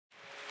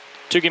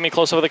2, give me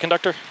close over the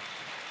conductor.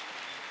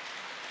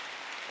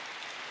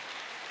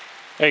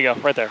 There you go,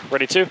 right there.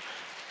 Ready, 2.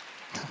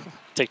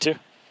 Take 2.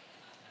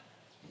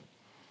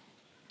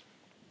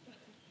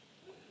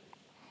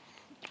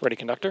 Ready,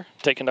 conductor.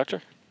 Take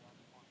conductor.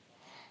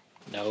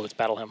 No, it's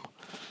battle hymn.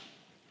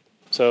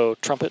 So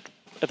trumpet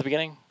at the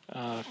beginning.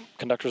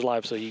 Conductor's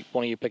live, so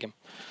one of you pick him.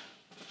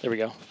 There we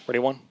go. Ready,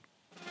 1.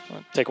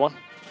 Take 1.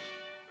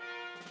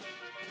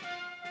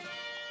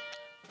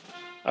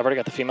 I've already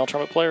got the female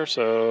trumpet player,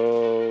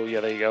 so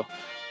yeah, there you go.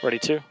 Ready,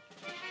 2.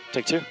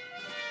 Take 2.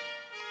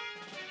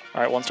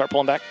 All right, 1, start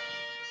pulling back.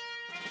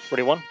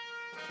 Ready, 1.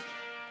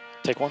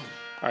 Take 1.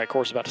 All right,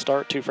 chorus about to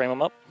start. 2, frame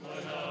them up.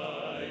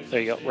 There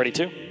you go. Ready,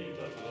 2.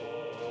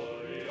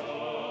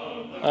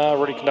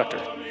 Ready,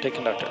 conductor. Take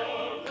conductor.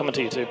 Coming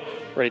to you, 2.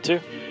 Ready, 2.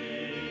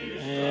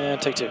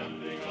 And take 2.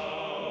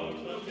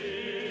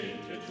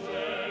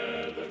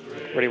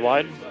 Ready,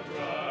 wide.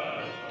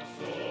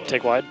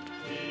 Take wide.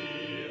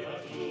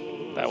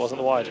 That wasn't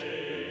the wide.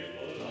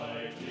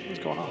 What's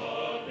going on?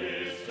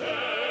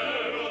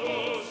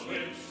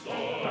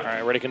 All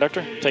right, ready,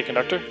 conductor. Take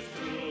conductor.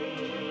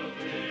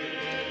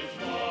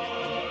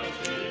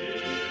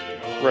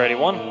 Ready,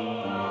 1.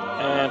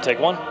 And take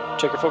 1.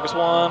 Check your focus,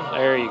 1.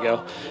 There you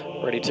go.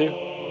 Ready, 2.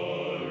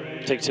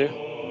 Take 2.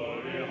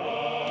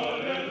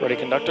 Ready,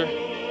 conductor.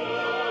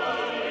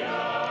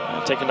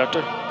 And take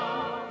conductor.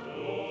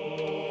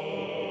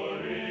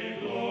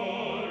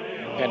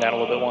 Pan down a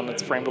little bit, 1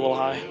 that's framed a little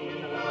high.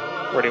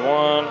 Ready,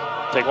 1.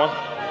 Take 1.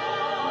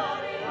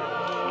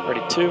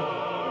 Ready, 2.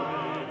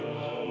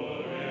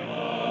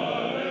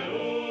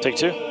 Take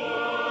 2.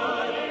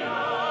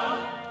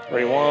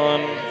 Ready,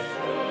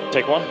 1.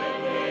 Take 1.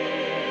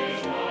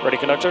 Ready,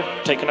 conductor.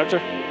 Take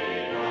conductor.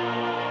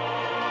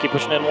 Keep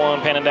pushing in, 1.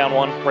 Panning down,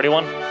 1. Ready,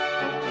 1.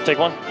 Take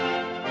 1.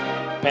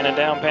 Panning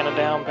down, panning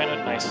down,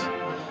 panning. Nice.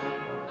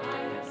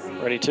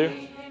 Ready, 2.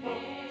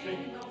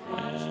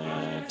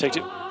 And take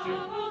 2.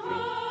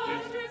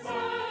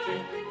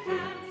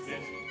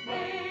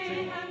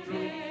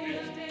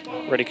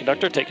 Ready,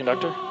 conductor. Take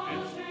conductor.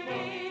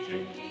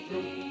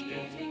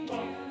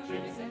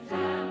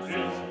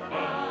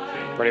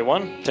 Ready,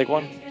 1. Take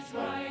 1.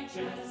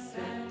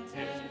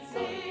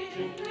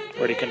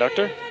 Ready,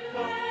 conductor.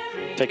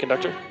 Take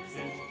conductor.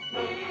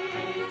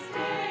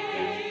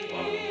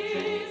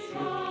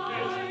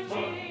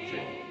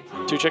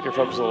 Check your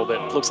focus a little bit.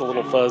 Looks a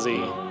little fuzzy.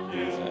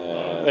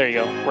 There you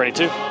go. Ready,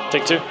 2.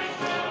 Take 2.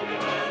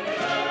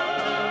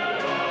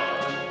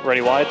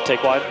 Ready, wide.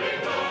 Take wide.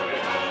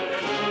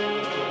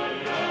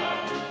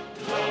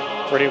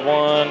 Ready,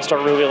 1.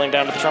 Start revealing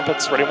down to the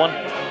trumpets. Ready, 1.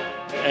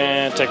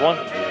 And take 1.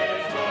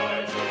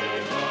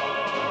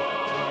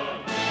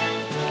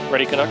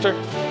 Ready, conductor.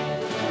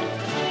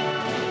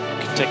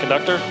 Take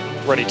conductor.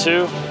 Ready,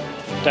 2.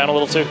 Down a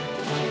little, 2.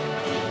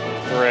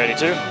 Ready,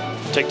 2.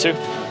 Take 2.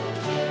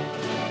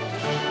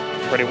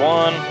 Ready,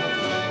 1.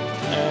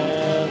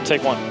 And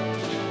take 1.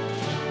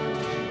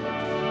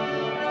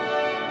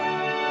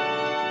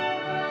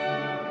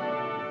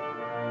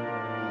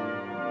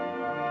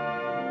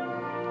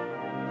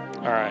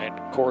 All right,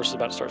 chorus is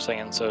about to start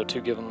singing, so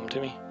 2, give them to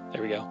me.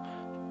 There we go.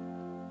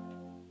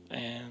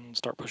 And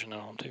start pushing it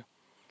on 2.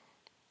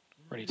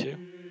 Ready, 2.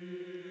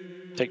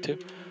 Take 2.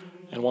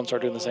 And 1,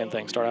 start doing the same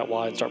thing. Start out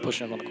wide, start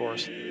pushing in on the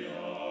chorus.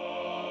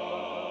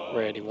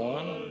 Ready,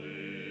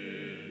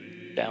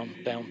 1. Down,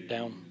 down,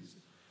 down.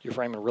 You're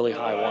framing really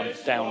high, 1.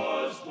 Down,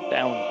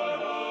 down.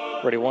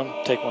 Ready, 1.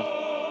 Take 1.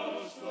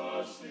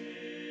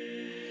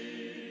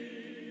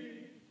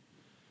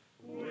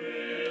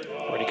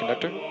 Ready,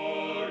 conductor.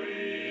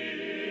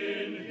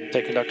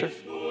 Take conductor.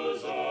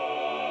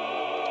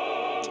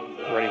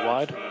 Ready,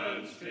 wide.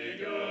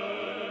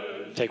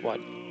 Take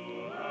wide.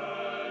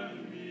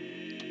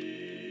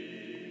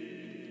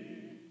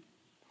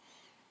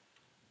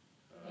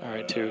 All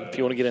right, 2. If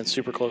you want to get in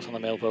super close on the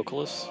male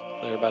vocalists,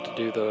 they're about to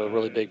do the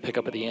really big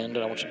pickup at the end,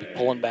 and I want you to be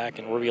pulling back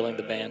and revealing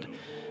the band.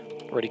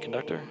 Ready,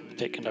 conductor.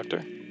 Take conductor.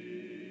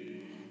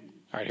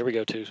 All right, here we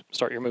go, 2.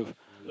 Start your move.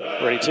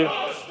 Ready, 2.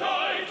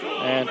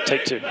 And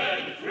take 2.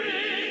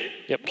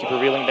 Yep, keep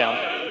revealing down.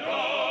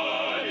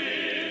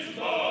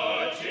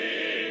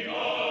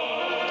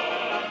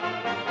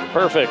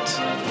 Perfect.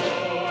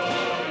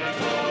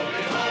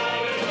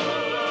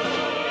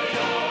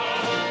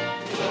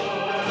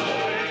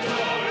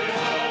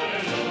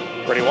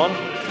 Ready, 1.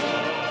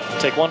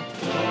 Take 1.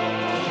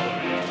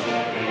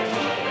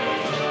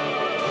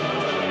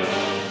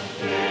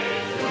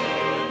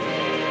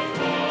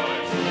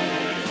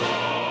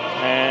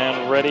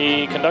 And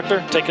ready,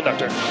 conductor. Take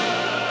conductor.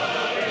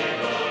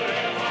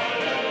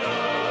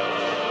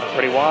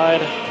 Ready,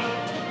 wide.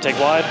 Take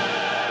wide.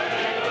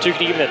 2,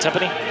 can you give me that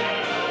timpani?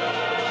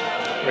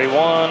 Ready,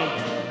 1.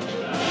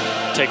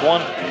 Take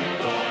 1.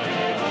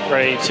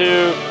 Ready,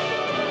 2.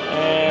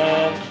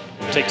 And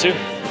take 2.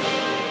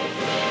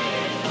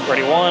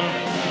 Ready, 1.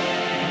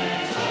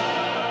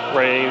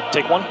 Ready,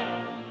 take 1.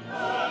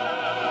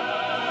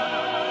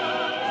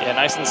 Yeah,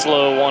 nice and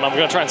slow, 1. I'm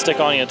going to try and stick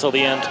on you until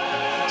the end.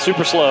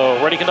 Super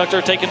slow. Ready,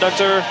 conductor, take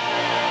conductor.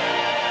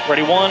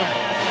 Ready, 1.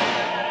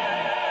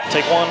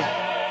 Take one.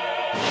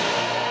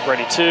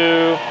 Ready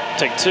two.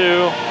 Take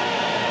two.